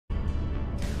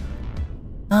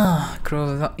Ah,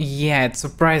 Cruel. Yeah, it's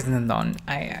surprisingly long.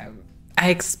 I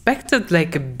expected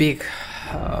like a big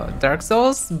Dark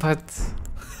Souls, but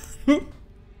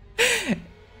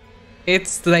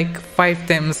it's like 5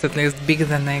 times at least bigger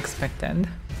than I expected.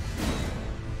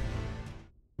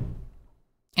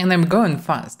 And I'm going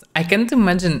fast. I can't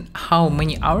imagine how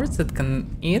many hours it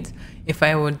can eat if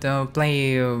I would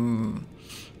play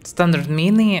standard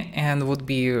mini and would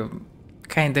be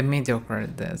kind of mediocre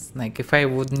at this. Like if I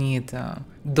would need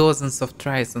dozens of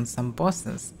tries on some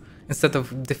bosses instead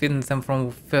of defeating them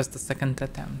from first or second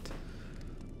attempt.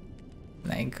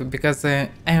 Like because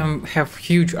I have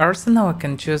huge arsenal, I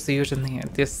can choose usually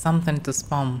at least something to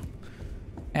spam,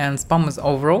 and spam is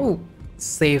overall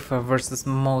safer versus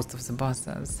most of the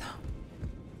bosses.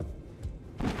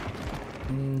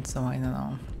 So I don't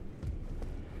know.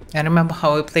 I remember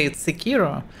how I played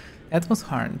Sekiro. That was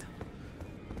hard.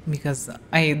 Because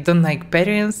I don't like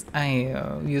parries,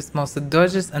 I use mostly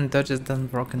dodges, and dodges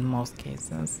don't work in most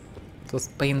cases. It was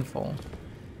painful.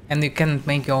 And you can't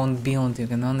make your own build, you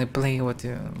can only play what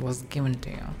was given to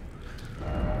you.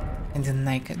 I didn't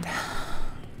like it.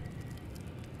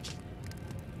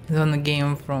 It's on a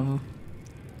game from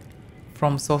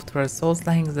Software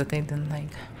Souls-like that I didn't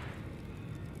like.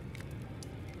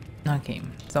 Okay,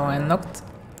 so I knocked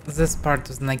this part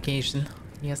of the location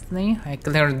yesterday. I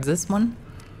cleared this one.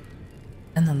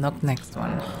 And unlock next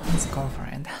one. Let's go for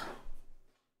it.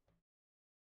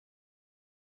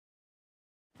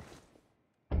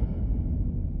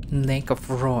 Lake of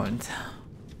Road.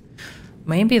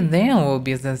 Maybe there will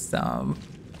be this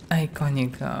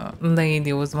iconic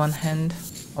lady with one hand.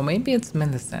 Or maybe it's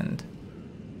Millicent.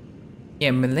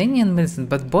 Yeah, Melania and Millicent,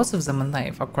 but both of them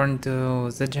alive, according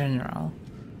to the general.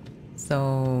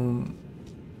 So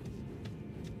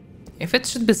if it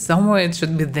should be somewhere, it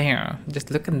should be there. Just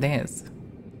look at this.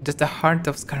 Just the heart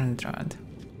of Scarlet Rod.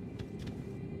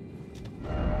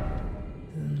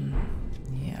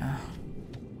 Yeah.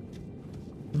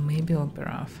 Maybe it'll be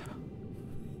rough.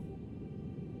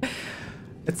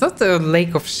 It's not a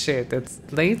lake of shit, it's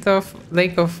lake of...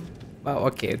 Oh,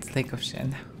 okay, it's lake of shit.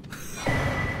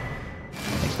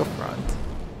 Lake of Rod.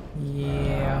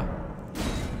 Yeah.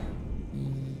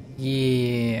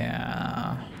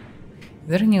 Yeah. Is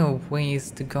there any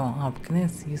ways to go up? Can I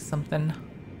see something?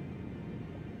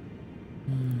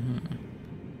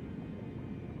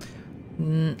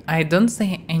 I don't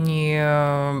see any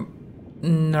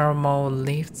normal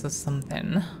lifts or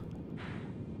something.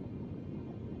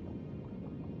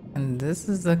 And this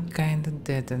is a kind of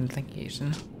dead-end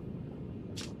location.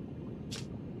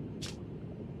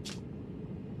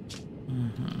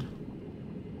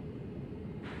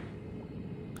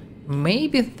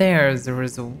 Maybe there is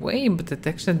a way, but it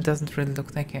actually doesn't really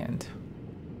look like it.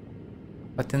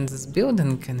 But in this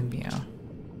building can be.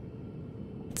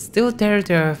 It's still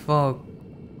territory for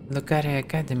Lucaria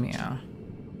Academia.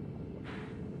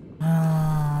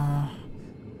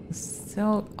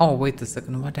 Still. Oh, wait a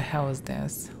second. What the hell is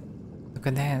this? Look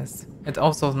at this. It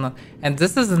also not. And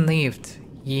this is a lift.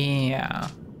 Yeah.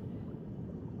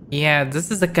 Yeah,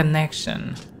 this is a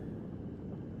connection.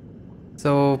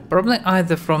 So probably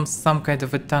either from some kind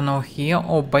of a tunnel here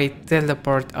or by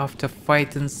teleport after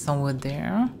fighting somewhere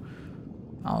there.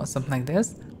 Or something like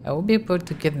this. I will be able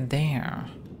to get there.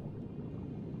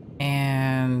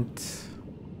 And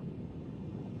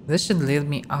this should lead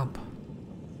me up.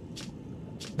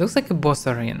 Looks like a boss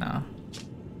arena.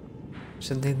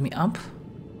 Should lead me up.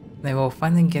 And I will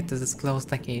finally get to this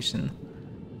closed location.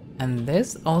 And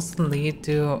this also lead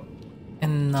to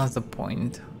another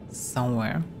point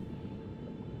somewhere.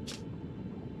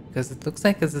 Because it looks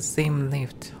like it's the same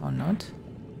lift, or not?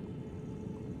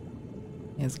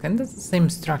 It's kind of the same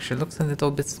structure. Looks a little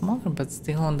bit smaller, but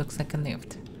still looks like a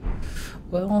lift.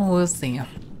 Well, we'll see.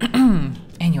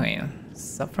 Anyway,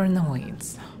 suffering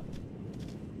awaits.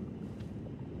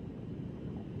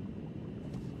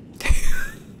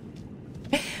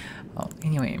 Well,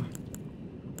 anyway.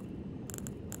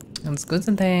 It's good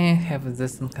that I have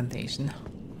this incantation.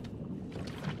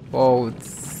 Whoa,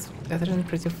 it's gathering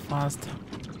pretty fast.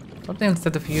 Probably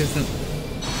instead of using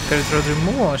Scarlet Rod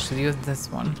removal, I should use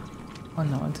this one. Or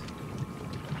not.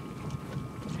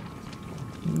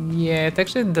 Yeah, it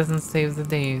actually doesn't save the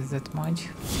day that much.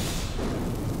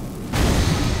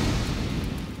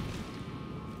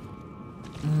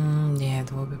 Yeah,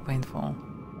 it will be painful.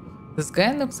 This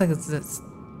guy looks like it's this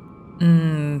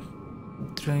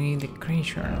druidic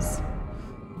creatures.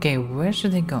 Okay, where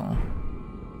should I go?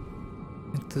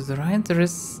 To the right there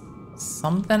is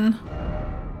something.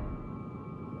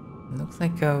 Looks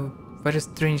like a very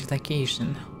strange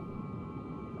location.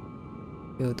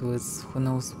 Filled with who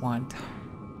knows what.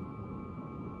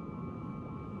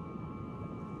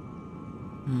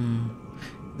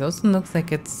 It also looks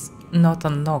like it's not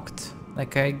unlocked.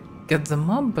 Like I get the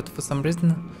map, but for some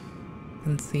reason I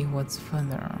can see what's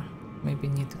further. Maybe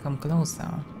need to come closer.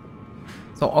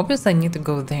 So obviously I need to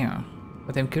go there,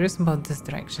 but I'm curious about this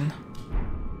direction.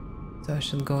 So I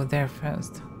should go there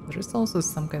first. There is also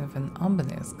some kind of an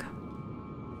obelisk.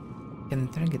 I can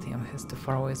target him, he's too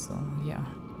far away, so yeah.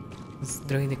 This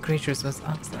druidic creatures with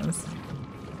access.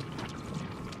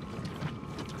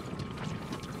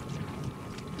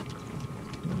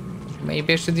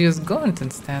 Maybe I should use Gaunt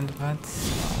instead, but...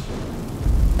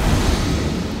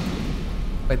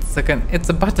 Wait a second, it's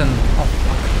a button! Oh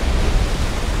fuck.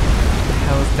 What the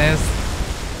hell is this?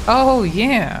 Oh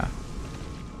yeah!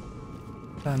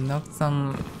 So unlocked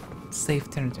some safe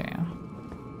territory.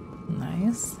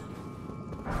 Nice.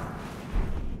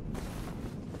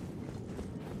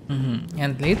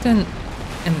 And later in...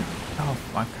 Oh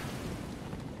fuck.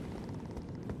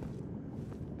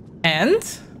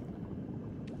 And?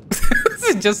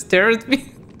 It just stared at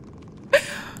me.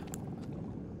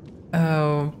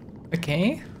 Oh,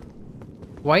 okay.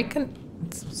 Why can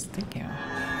it's so sticky?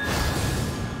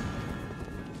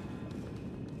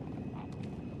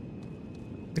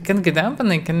 I can get up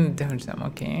and I can dodge them,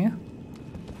 okay.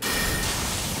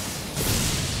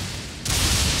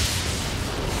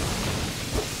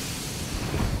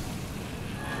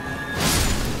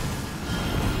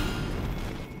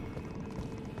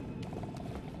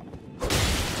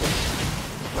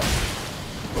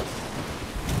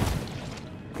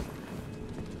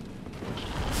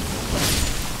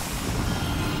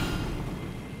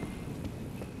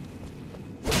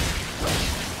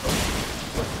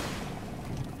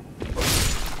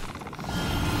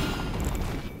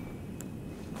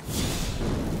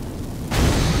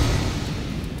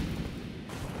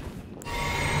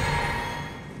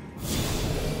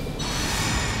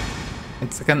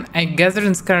 Second, I gather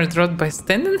in Scarlet Road by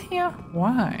standing here?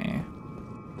 Why?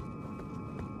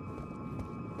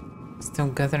 Still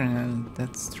gathering, and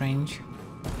that's strange.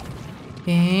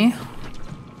 Okay.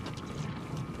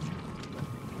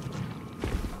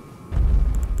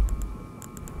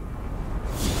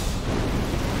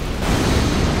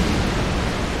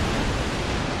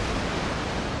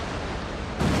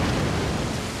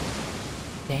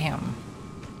 Damn.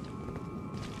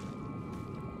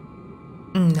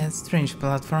 That's strange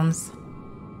platforms.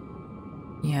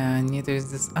 Yeah, I need to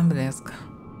use this obelisk.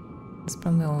 This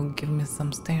probably will give me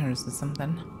some stairs or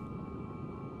something.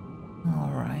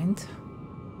 Alright.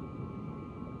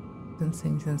 Don't see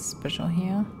anything special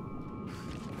here.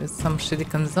 There's some shitty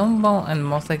consumable and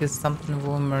most likely something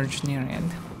will emerge near it.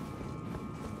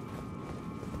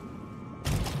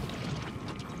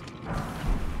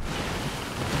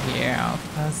 Yeah,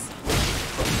 plus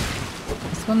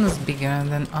this one is bigger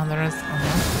than others.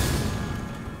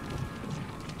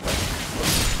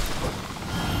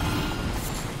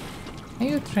 Are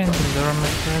you trying to lure me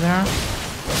further?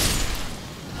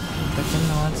 Better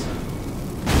not.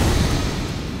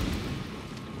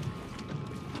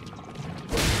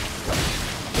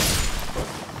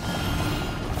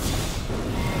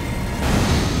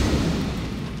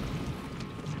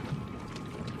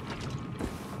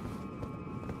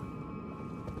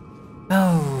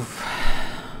 Oh,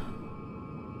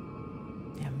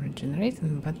 yeah, I'm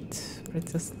regenerating, but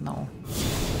pretty slow.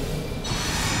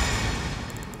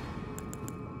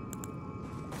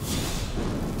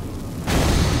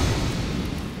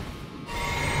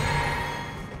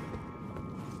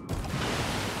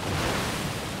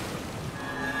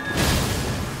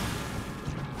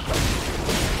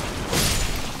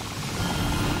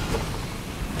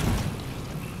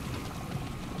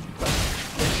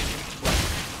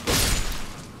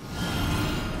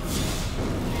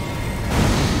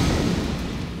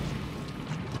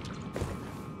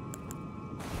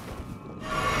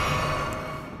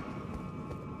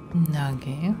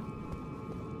 Okay,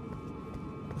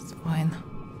 that's fine.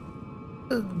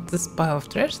 This pile of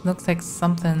trash looks like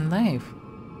something alive.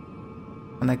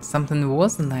 Like something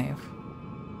was alive.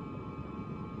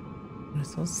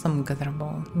 There's also some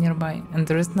gatherable nearby, and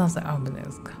there is another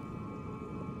obelisk.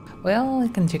 Well, I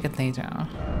can check it later.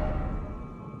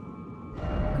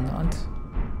 Or not.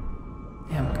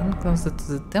 Yeah, I'm coming closer to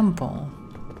the temple.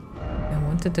 I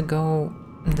wanted to go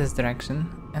in this direction,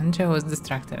 and I was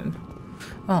distracted.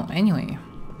 Well, anyway.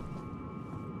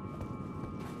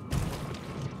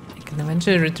 I can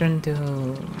eventually return to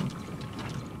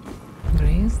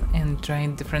Grace and try a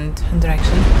different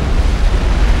direction.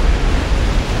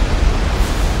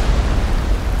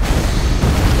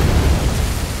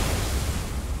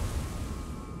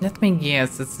 Let me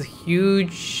guess, it's a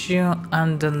huge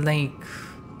under lake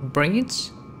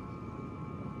bridge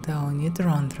that I'll need to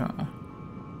run through.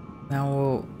 Now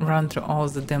we'll run through all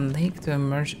the damn lake to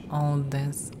emerge all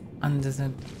this under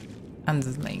the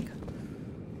lake.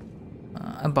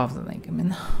 Above the lake, I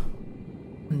mean.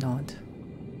 Not.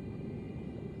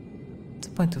 What's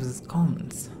the point of these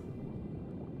comments?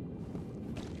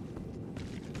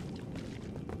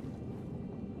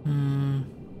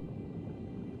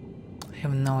 I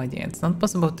have no idea. It's not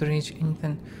possible to reach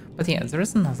anything. But yeah, there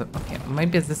is another. Okay,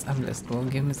 maybe this obelisk will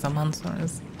give me some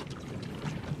answers.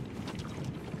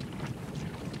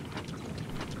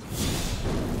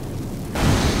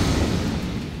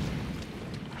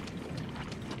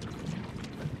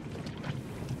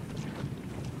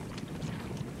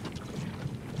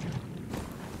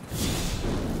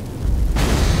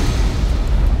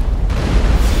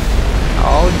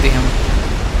 Oh damn.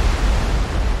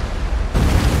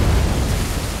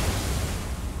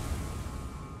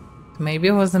 Maybe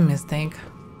it was a mistake.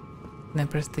 Can I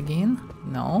press it again?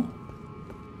 No.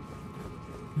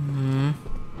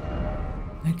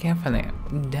 Look carefully.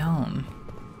 Down.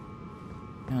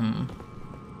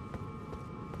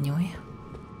 Anyway.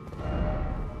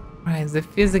 Right, the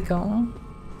physical.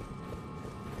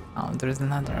 Oh, there's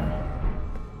another.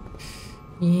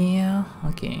 Yeah,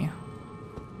 okay.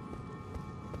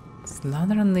 This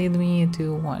ladder lead me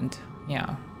to what?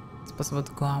 Yeah, it's possible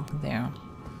to go up there.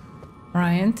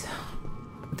 Right.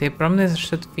 But I probably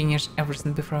should finish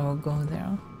everything before I will go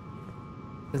there.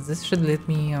 Because this should lead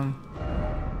me...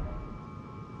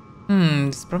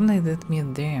 this probably led me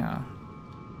there.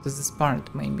 To this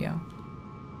part, maybe.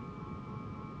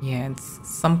 Yeah, it's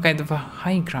some kind of a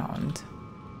high ground.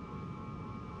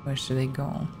 Where should I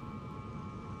go?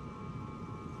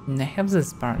 And I have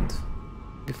this part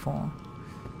before.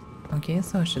 Okay,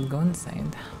 so I should go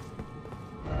inside.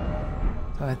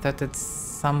 So I thought it's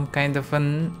some kind of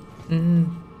an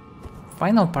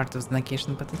final part of the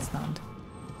location, but it's not.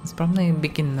 It's probably the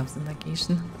beginning of the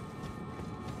location.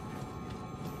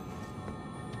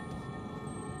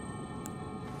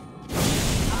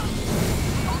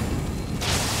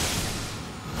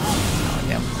 Oh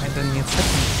damn, I don't need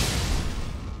second.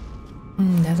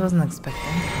 That wasn't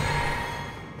expected.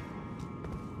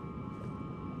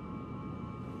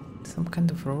 Some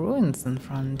kind of ruins in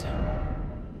front.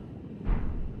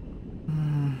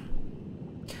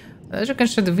 I think I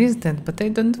should visit it, but I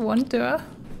don't want to.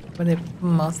 But I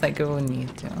most likely will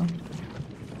need to.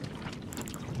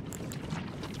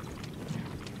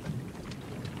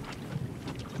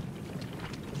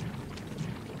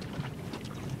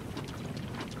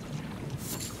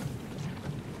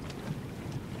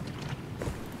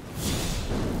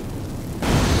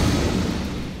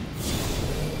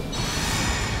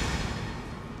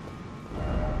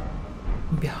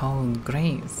 Behold,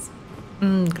 Grace.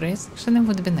 Grace actually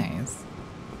would be nice.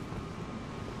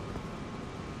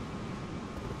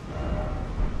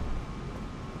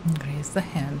 Grace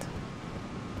ahead.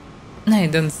 I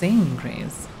don't see any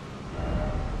Grace.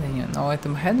 Then you know it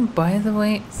ahead. By the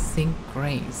way, see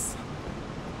Grace.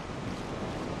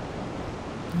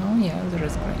 Oh yeah, there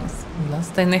is Grace.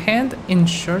 Last time ahead, in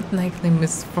short, likely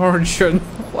misfortune.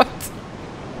 What?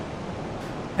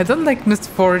 I don't like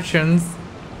misfortunes.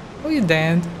 Oh, you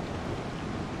dead.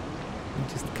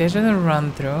 Just casually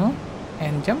run through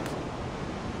and jump.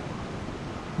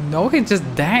 No, he just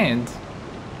died.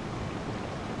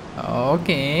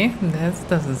 Okay, that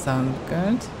doesn't sound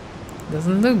good.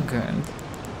 Doesn't look good.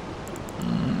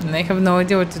 And I have no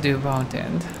idea what to do about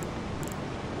it.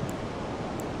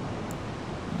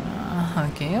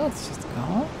 Okay, let's just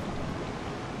go.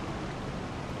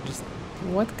 Just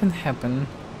what can happen?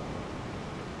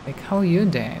 Like how you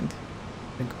died?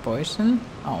 Like poison?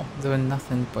 Oh, there was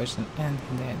nothing poison and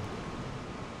he died.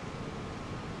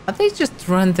 Are they just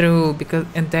run through because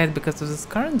and died because of this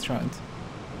current rod?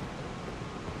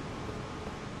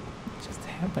 It just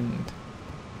happened.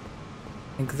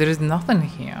 Like there is nothing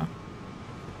here.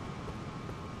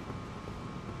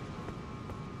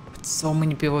 But so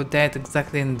many people died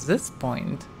exactly in this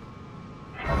point.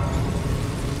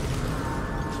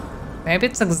 Maybe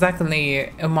it's exactly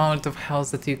amount of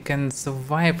health that you can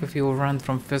survive if you run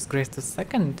from first grace to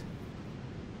second.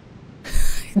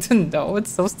 I don't know,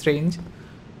 it's so strange.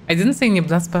 I didn't see any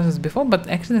blood splatters before, but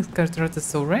actually this card rot is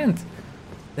so red.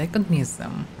 I could miss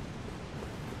them.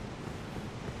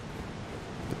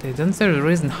 But I don't see a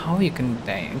reason how you can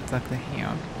die exactly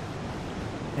here.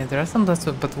 Yeah, there are some blood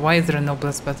splatters, but why is there no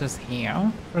blood splatters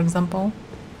here, for example?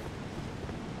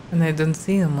 And I don't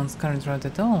see them on Scarlet Road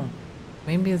at all.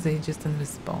 Maybe they just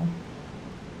invisible.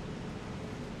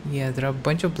 Yeah, there are a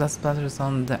bunch of blood splatters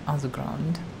on the other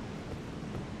ground.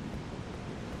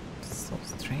 So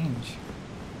strange.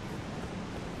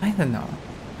 I don't know.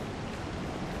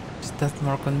 Just doesn't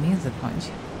work on me that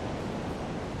much.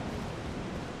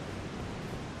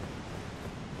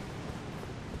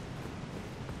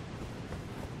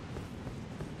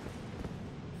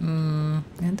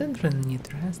 Children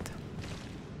need rest.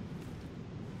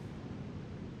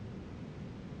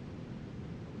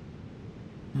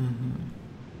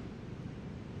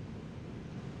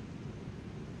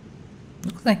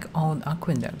 Looks like old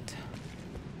aqueduct.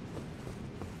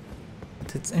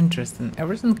 But it's interesting.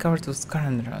 Everything covered with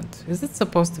current rod. Is it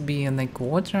supposed to be like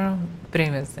water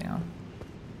previously?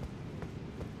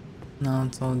 No,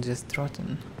 it's all just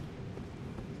rotten.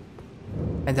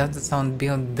 I doubt that someone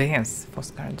built this for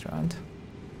current rod.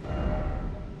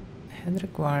 Head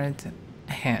required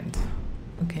a head.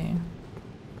 Okay.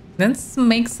 That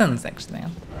makes sense actually.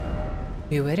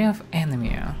 Be wary of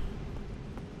enemy.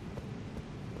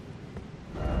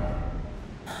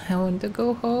 I want to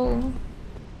go home.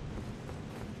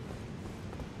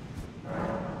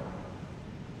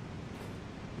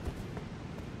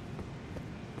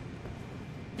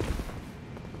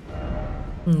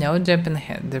 No jumping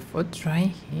ahead, therefore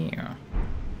try here.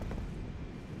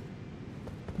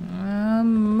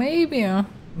 Maybe,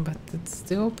 but it's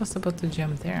still possible to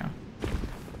jump there.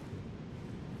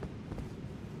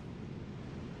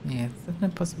 Yeah, it's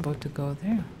definitely possible to go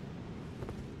there.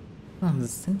 Oh,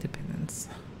 this independence.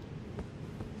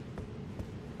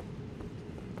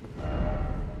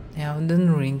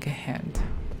 Elden Ring ahead.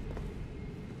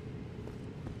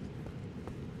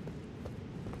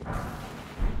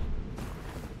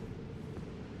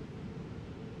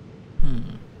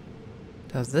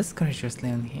 Does this creatures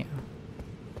live in here?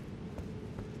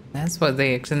 That's what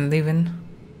they actually live in.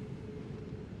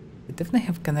 They definitely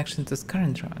have connection to this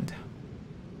current rod.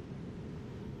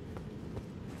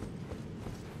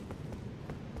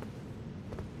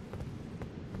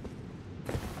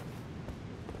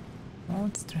 Well,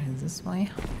 let's try this way.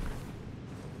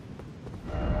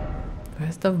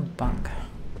 First of bug.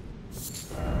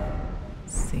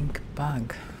 Sink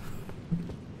bug.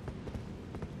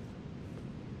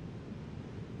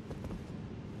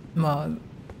 Well,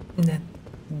 that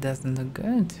doesn't look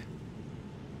good.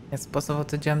 It's possible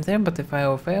to jump there, but if I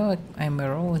will fail, I may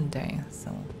roll and die,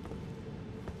 so...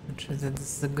 Not sure that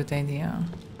this is a good idea.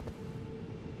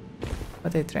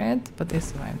 But I tried, but I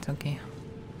survived, okay.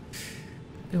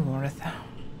 Be worth.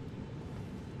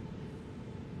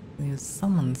 Use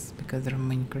summons, because there are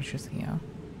many creatures here.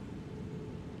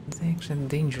 It's actually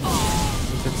dangerous.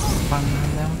 If it's fun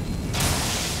on them.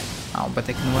 Oh, but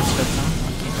I can watch that now,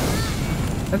 okay.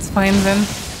 That's fine then.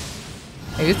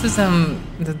 I used to them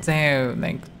that they're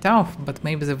like tough, but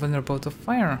maybe they're vulnerable to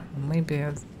fire. Maybe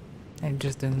I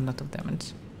just did a lot of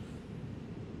damage.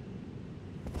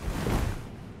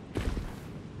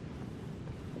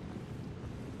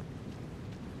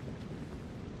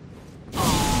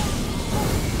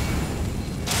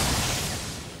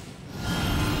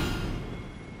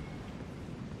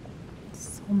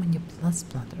 So many blood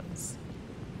splatters.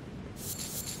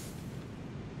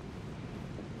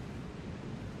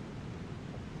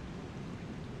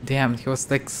 Damn, he was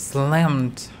like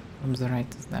slammed from the right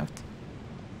to left.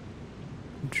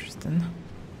 Interesting.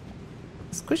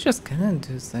 These creatures cannot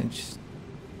do such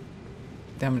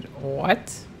damage.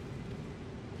 What?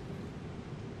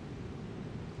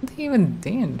 What he even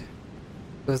did?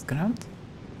 He was grabbed?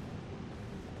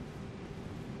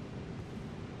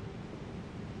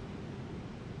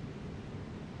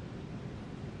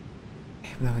 I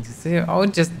have no idea. They're all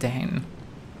just dying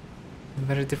in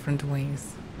very different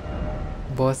ways.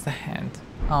 Boss ahead.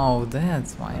 Oh,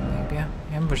 that's why, maybe.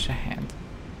 Ambush ahead.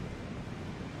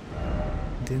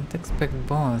 Didn't expect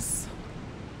boss.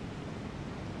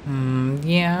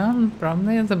 Yeah,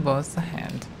 probably the boss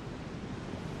ahead.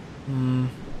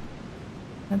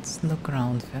 Let's look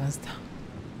around first.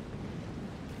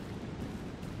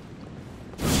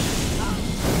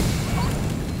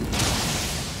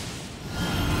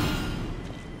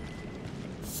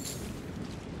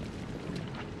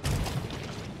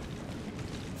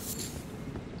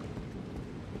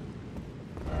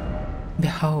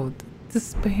 Behold,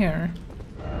 despair.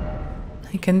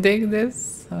 I can take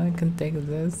this, I can take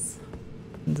this,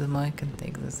 and then I can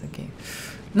take this, okay.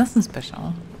 Nothing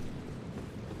special.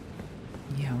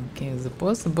 Yeah, okay, the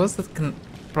boss that can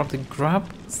probably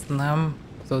grab, slam,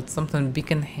 so it's something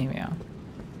big and heavier.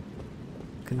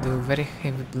 Can do very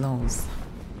heavy blows.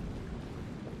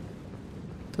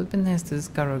 It would be nice to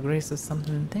discover grace or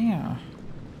something there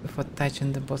before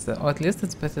touching the boss, or at least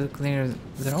it's better to clear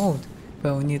the road. If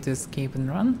I will need to escape and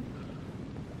run,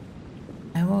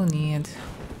 I will need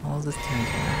all this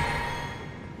territory.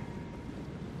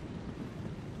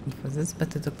 And for this,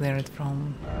 better to clear it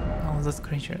from all those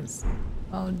creatures.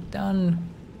 Well done.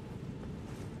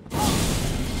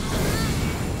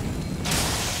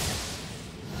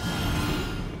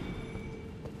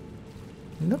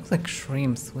 It looks like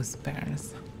shrimps with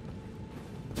spears.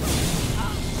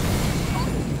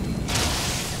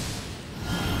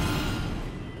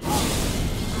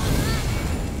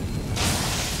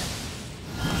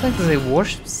 Looks like they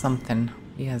worship something.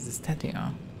 Yes, the statue.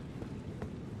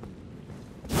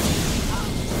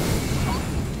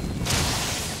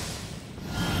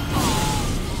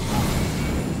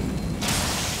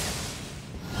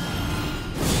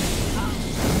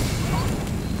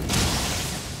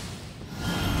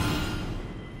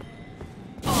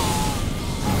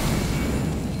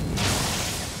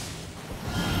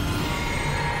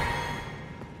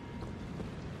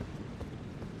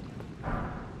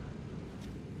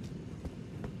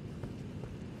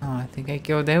 I think I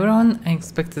killed everyone. I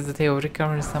expected that I would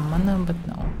recover some mana, but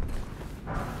no.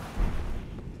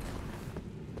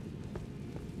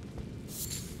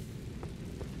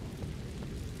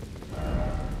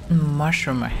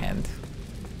 Mushroom ahead.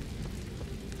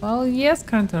 Well, yes,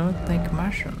 currently I would like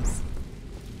mushrooms.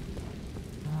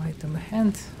 No item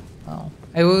ahead. Well,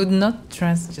 I would not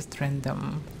trust just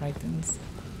random items.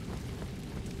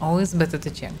 Always better to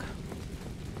check.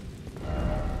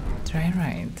 Try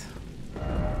right.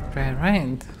 Try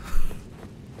right.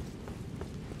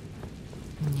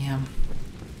 Yeah.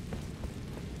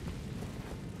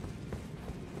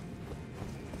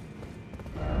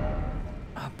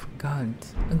 Up, God.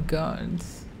 God.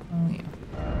 Oh,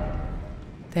 yeah.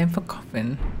 Time for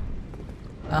coffin.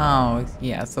 Oh,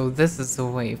 yeah, so this is a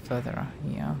way further.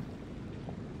 Yeah.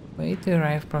 Way to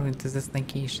arrive probably to this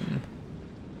location.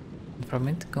 And from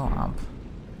it to go up.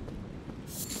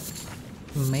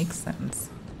 Makes sense.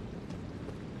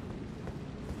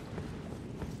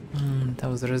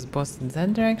 There is boss in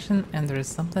that direction and there is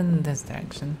something in this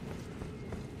direction.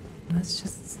 Let's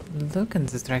just look in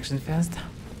this direction first.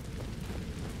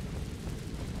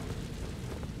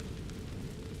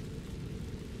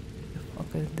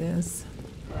 Look at this.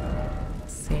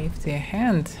 Safety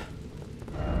ahead.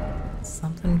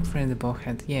 Something incredible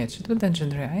ahead. Yeah, it should be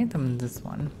legendary item in this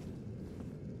one.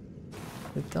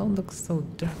 It all looks so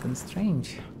dark and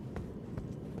strange.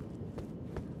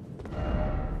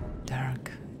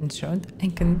 Dark. In short, I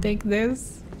can take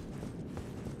this.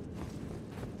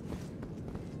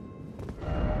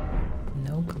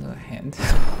 No clue ahead.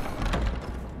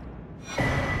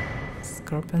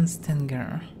 Scorpion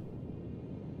Stinger.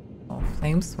 Oh,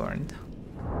 Flame Sword.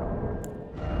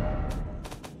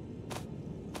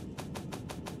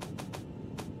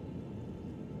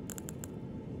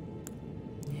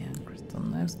 Yeah, Crystal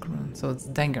Knife Screw. So it's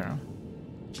dagger.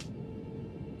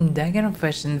 Dagger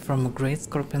fashioned from a great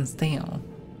scorpion's tail.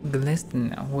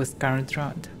 Glistening with carved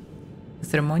rod. A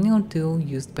ceremonial tool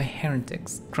used by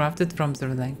heretics, crafted from the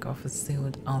relic of a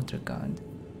sealed altar god.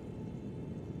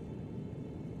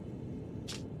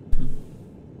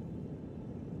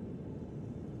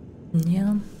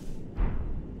 Yeah.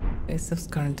 Face of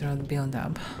scarred rod build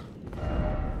up.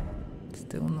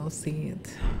 Still no see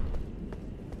it.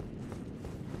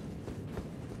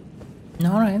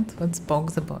 Alright, let's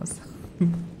poke the boss.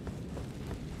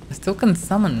 I still can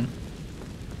summon.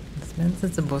 This means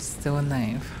that the boss is still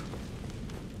alive.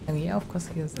 And yeah, of course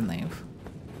he has a knife.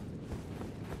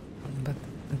 But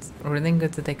it's really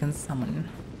good that I can summon.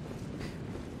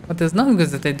 What is not good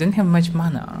is that I don't have much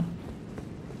mana.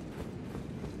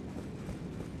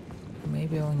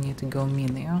 Maybe I'll need to go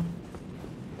melee.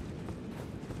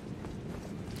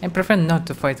 I prefer not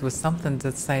to fight with something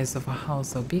the size of a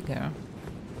house or bigger.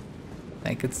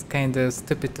 Like, it's kinda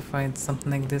stupid to fight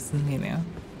something like this in melee,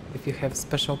 if you have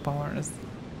special powers.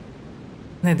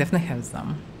 And I definitely have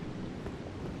some.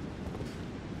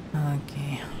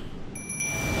 Okay.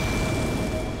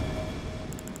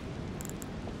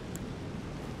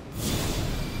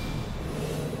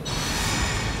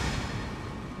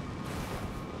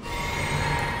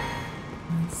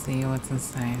 Let's see what's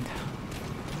inside.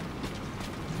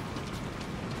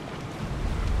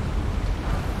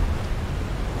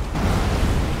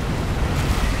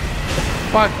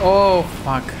 Fuck, oh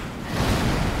fuck.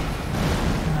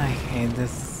 I hate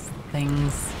these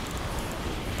things.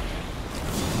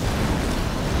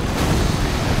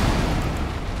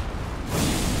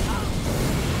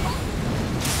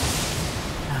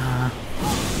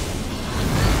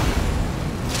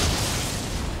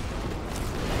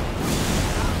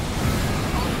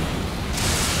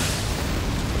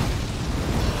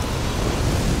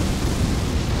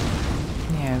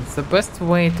 The best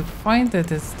way to find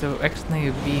it is to actually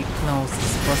be close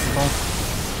as possible.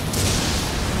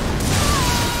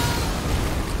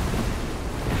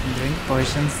 Drink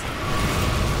potions.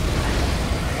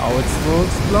 Oh, it will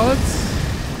explode.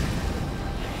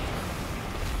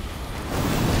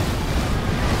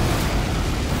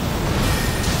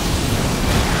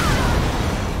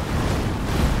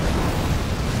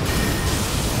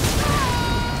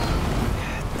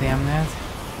 Damn it.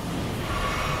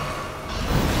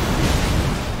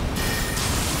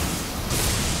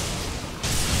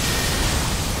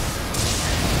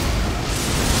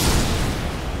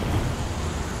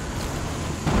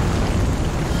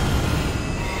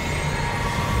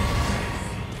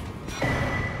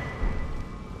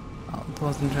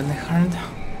 wasn't really hard.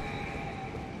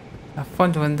 I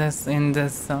fought with this in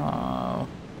this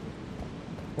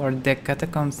Lord Deck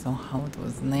Catacombs, so how it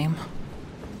was the name.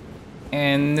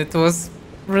 And it was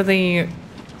really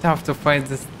tough to fight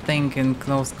this thing in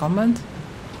close combat.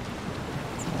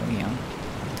 So yeah,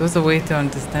 it was a way to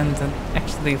understand that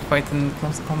actually fighting in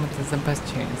close combat is the best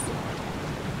choice.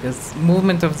 Because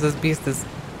movement of this beast is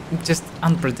just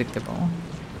unpredictable.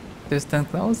 If you stand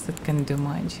close, it can do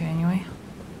much anyway.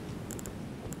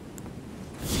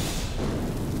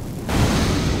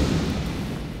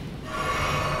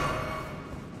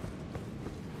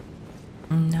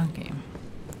 Okay.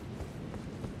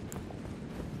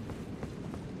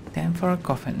 Time for a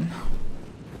coffin.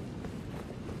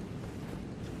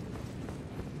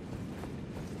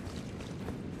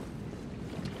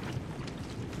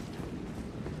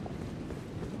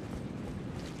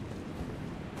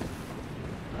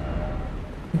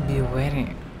 Be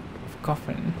wary of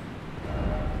coffin.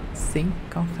 Sink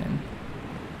coffin.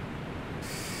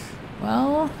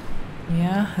 Well,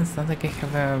 yeah, it's not like I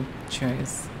have a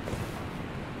choice.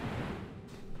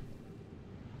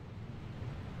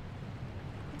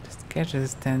 Just catch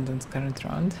this stand on current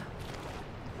round.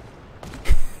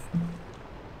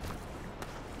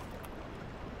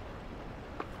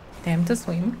 Time to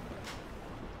swim.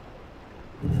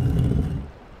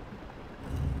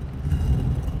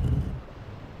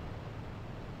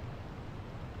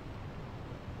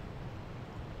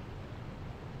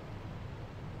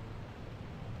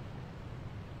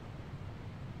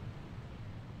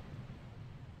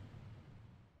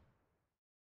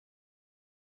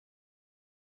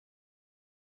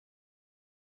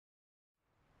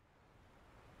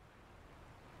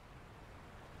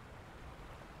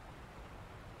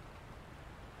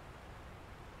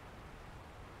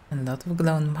 A lot of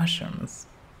glowing mushrooms.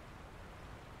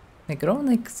 They grow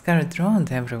like scarlet round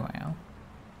everywhere,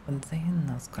 but they are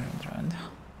not scarlet round.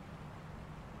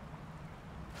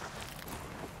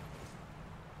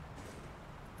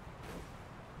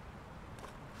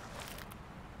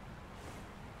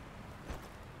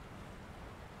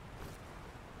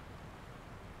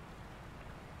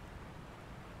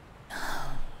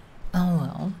 Oh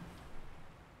well.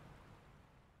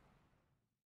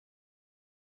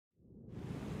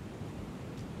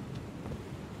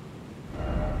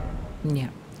 Yeah,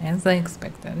 as I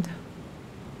expected.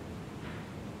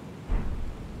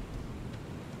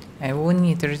 I will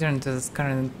need to return to this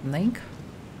current lake.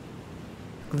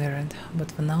 Clear it,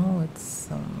 but for now it's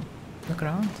look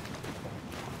around.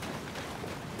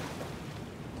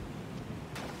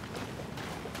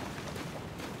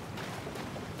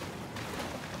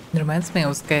 It reminds me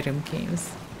of Skyrim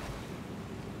caves.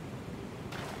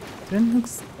 It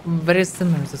looks very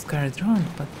similar to Scarlet Road,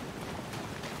 but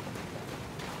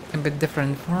a bit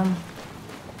different form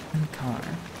and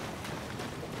color.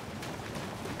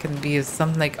 Can be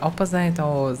something like opposite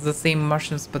or the same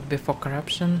mushrooms but before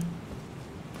corruption.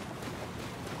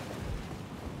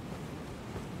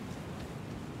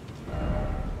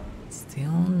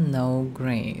 Still no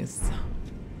grace.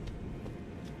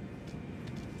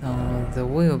 So the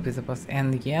will be the boss,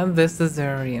 and yeah, this is the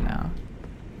arena.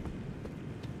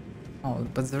 Oh,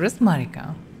 but there is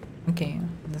Marika. Okay,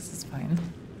 this is fine.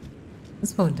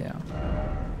 This will do.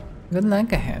 Good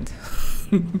luck ahead.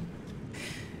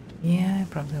 Yeah, I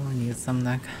probably will need some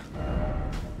luck.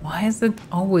 Why is it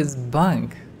always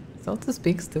bug? So to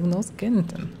speak, still no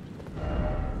skeleton.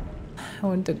 I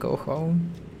want to go home.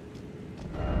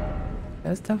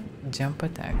 First off, jump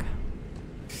attack.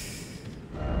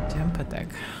 Jump attack.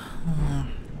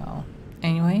 Well,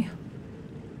 anyway.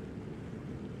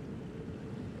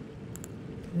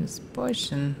 This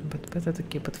potion, but better to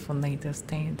keep it for later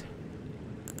state.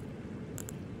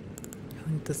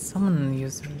 I want to summon and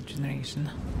use regeneration.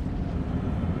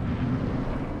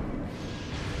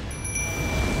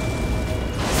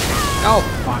 Oh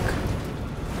fuck!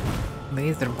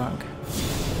 Laser bug.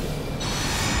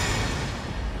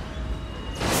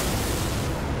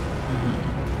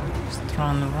 Just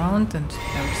run around and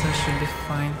everything should be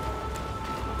fine.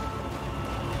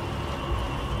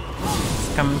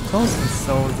 It's coming closer,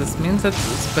 so this means that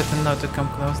it's better not to come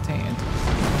close to it.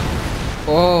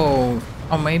 Oh!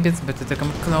 Or maybe it's better to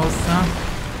come closer.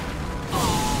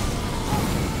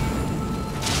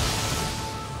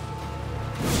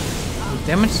 The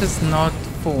damage is not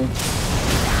full.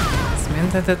 This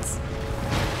means that it's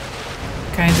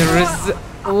kinda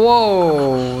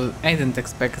whoa! I didn't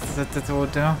expect that it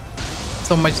would do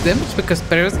so much damage because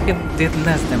previous hit did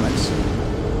less damage.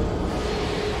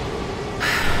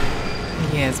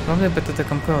 Yeah, it's probably better to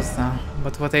come closer.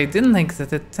 But what I didn't like is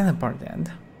that it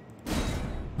teleported.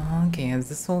 Okay,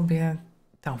 this will be a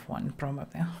tough one,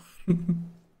 probably.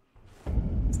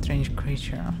 Strange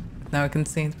creature. Now I can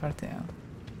see it part there.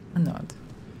 Or not.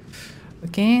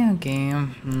 Okay, okay. I'll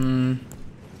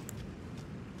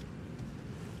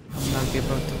not be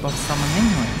able to box summon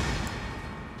anyway.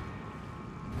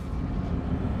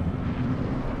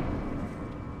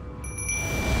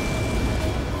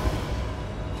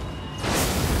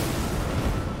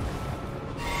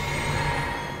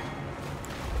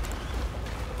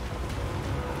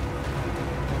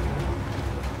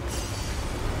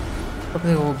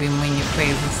 Probably will be many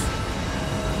phases.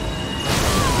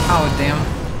 Oh damn.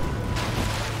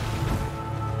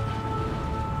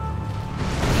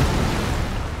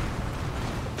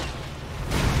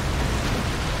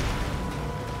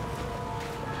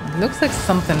 It looks like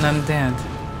something undead,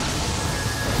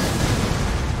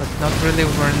 but not really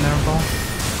vulnerable.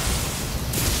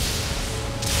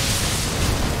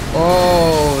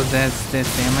 Oh, that's the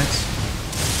damage.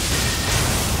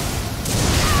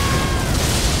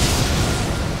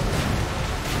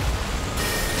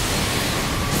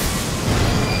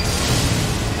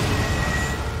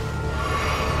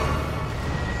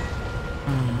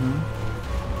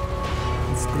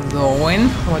 Glowing.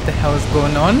 What the hell is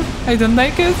going on? I don't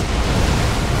like it.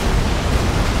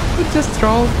 We just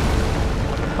troll.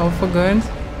 All for good.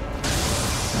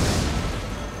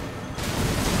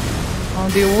 Oh,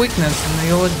 the weakness and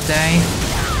you would die.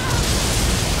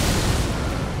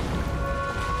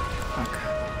 Fuck.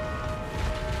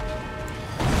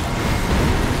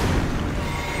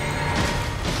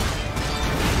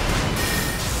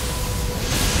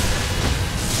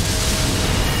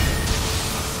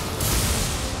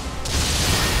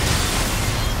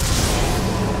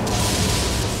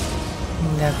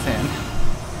 That's it.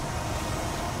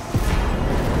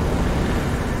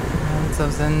 So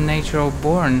the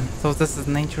Naturalborn. So this is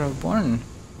Naturalborn.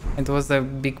 It was a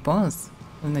big boss,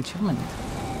 an achievement.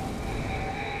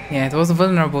 Yeah, it was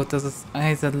vulnerable to this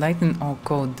either lightning or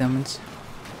cold damage.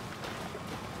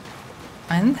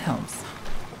 And it helps.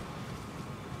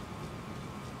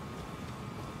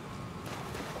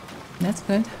 That's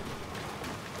good.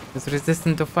 It's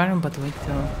resistant to fire but weak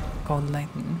to cold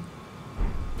lightning.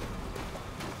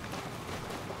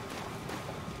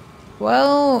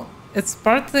 Well, it's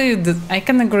partly I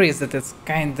can agree that it's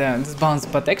kinda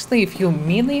disbalanced, but actually if you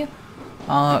melee,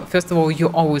 first of all, you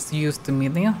always used to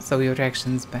melee, so your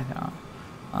reaction is better.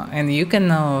 And you can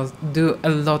do a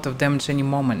lot of damage any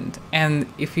moment. And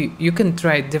if you can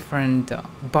try different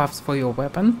buffs for your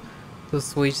weapon to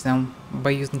switch them by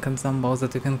using consumables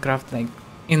that you can craft like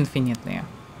infinitely.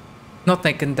 Not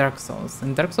like in Dark Souls.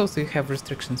 In Dark Souls you have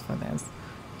restrictions for this.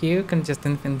 Here you can just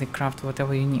infinitely craft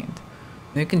whatever you need.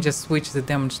 You can just switch the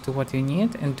damage to what you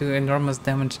need and do enormous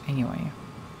damage anyway.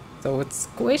 So it's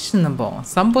questionable.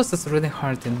 Some bosses are really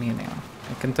hard in melee.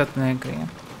 I can totally agree.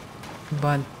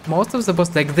 But most of the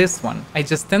bosses, like this one, I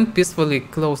just stand peacefully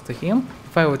close to him.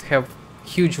 If I would have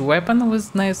huge weapon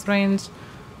with nice range,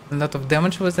 a lot of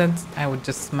damage with it, I would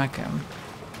just smack him.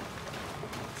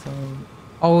 So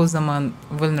all of them are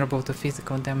vulnerable to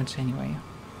physical damage anyway.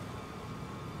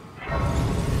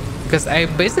 Because I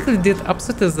basically did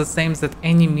absolutely the same that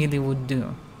any melee would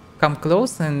do. Come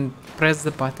close and press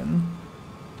the button.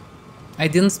 I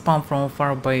didn't spawn from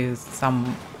far by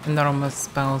some enormous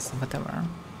spells, whatever.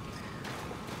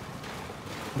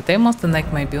 But I mostly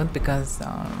like my build because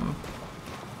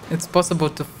it's possible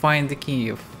to find the key.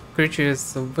 If creature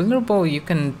is vulnerable, you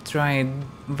can try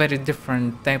very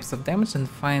different types of damage and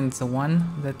find the one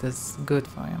that is good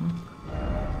for him.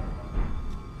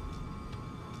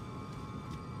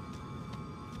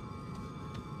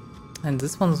 And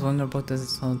this one was vulnerable to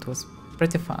this one, it was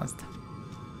pretty fast.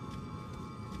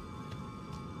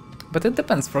 But it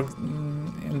depends, for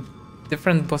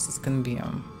different bosses can be,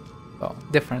 well,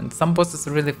 different. Some bosses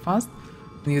are really fast,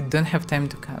 and you don't have time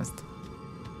to cast.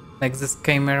 Like this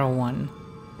Chimera one.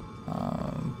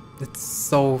 It's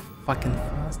so fucking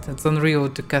fast, it's unreal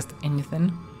to cast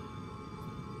anything.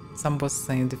 Some bosses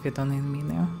I defeat only in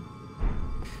melee.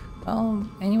 Well,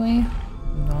 anyway,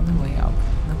 we're on the way up,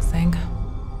 looks like.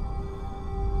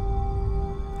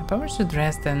 I probably should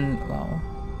rest and, well,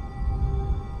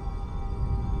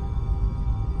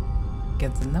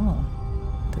 get the level.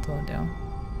 That will do.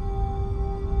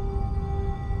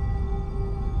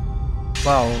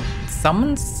 Wow,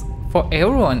 summons for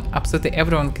everyone. Absolutely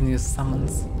everyone can use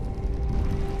summons.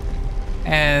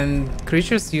 And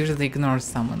creatures usually ignore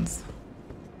summons.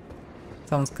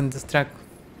 Summons can distract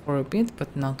for a bit,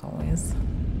 but not always.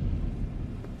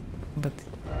 But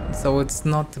so it's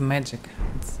not magic.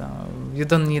 It's you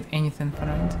don't need anything for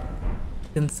it. You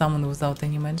can summon without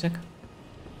any magic.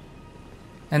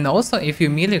 And also, if you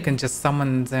melee, you can just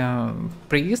summon the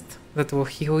priest that will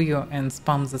heal you and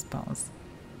spam the spells.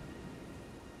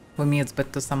 For me, it's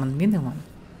better to summon melee one.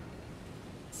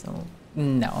 So,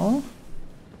 no.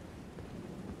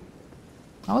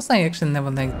 Also, I actually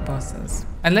never liked bosses.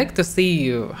 I like to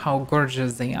see how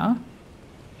gorgeous they are,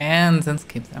 and then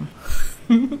skip them.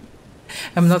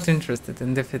 I'm not interested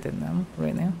in defeating them,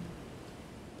 really.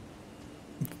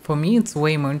 For me, it's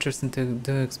way more interesting to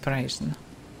do exploration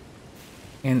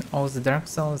in all the Dark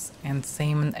Souls, and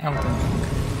same in Elden Ring.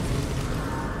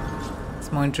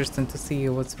 It's more interesting to see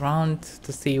what's around,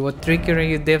 to see what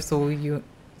trickery devs will use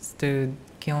to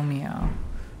kill me,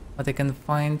 what I can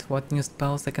find, what new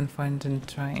spells I can find, and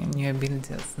try new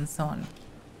abilities, and so on.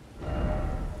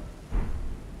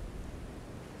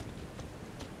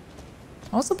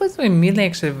 Also, by the way, melee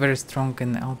actually very strong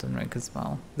in Elden Ring as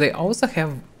well. They also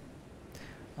have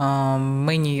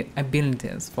many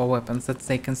abilities for weapons that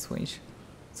they can switch.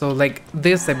 So like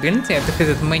this ability, I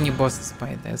defeated many bosses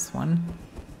by this one.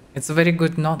 It's very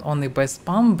good not only by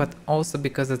spam, but also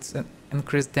because it's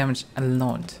increased damage a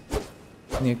lot.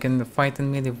 And you can fight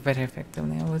in melee very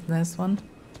effectively with this one.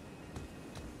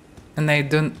 And I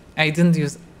didn't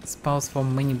use spells for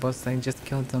many bosses, I just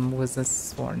killed them with a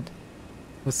sword.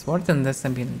 With sword and this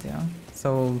ability, yeah.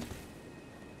 So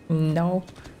no.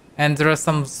 And there are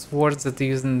some swords that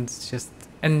use just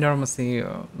enormously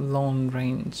long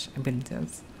range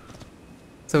abilities.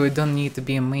 So we don't need to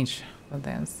be a mage for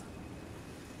this.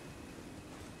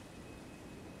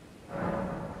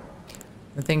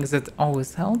 The thing that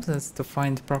always helps is to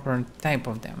find proper type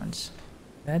of damage.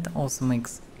 That also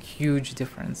makes huge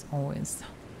difference, always.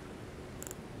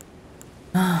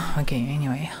 Okay,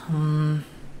 anyway.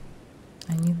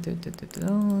 I need to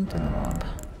level up.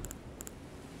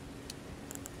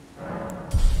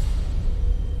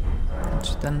 It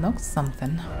should unlock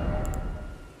something.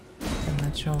 I'm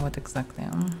not sure what exactly.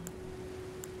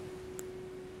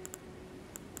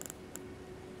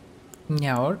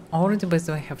 Yeah, already by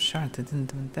the way I have shard, I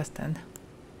didn't even test it.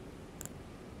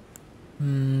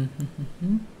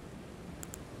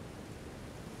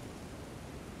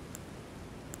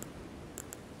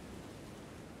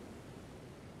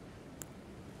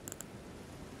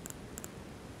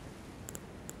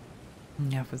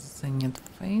 Yeah, for the Signet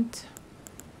Fate.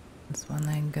 This one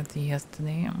I got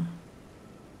yesterday.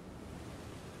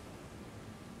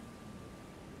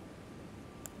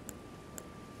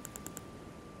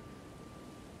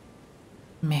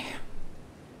 Meh.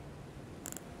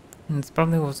 It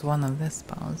probably was one of these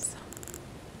spells.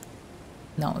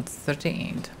 No, it's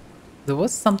 38. There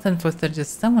was something for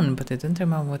 37, but I don't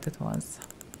remember what it was.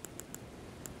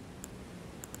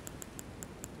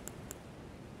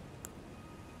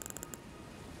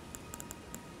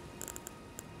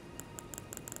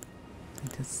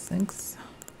 Six.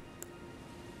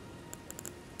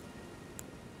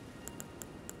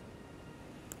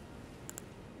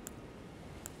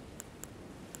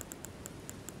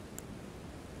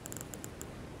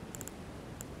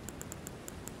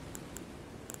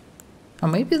 Or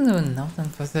maybe there was nothing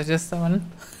for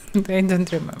 37. I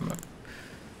don't remember.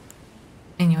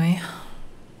 Anyway.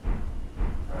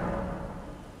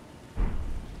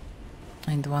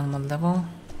 I do one more level.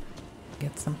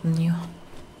 Get something new.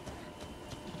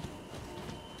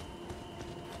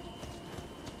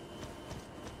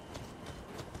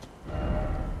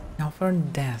 For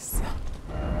death.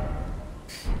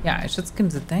 Yeah, I should skip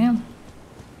the time.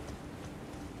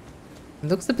 It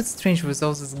looks a bit strange with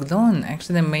all this glowing.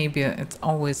 Actually, maybe it's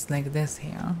always like this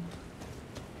here.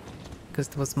 Because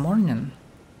it was morning.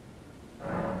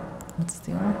 But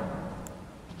still.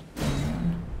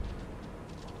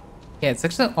 Yeah, it's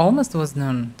actually almost was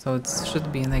noon. So it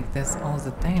should be like this all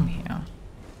the time here.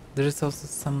 There is also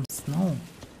some snow.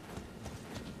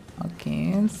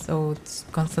 Okay, so it's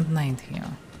constant night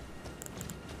here.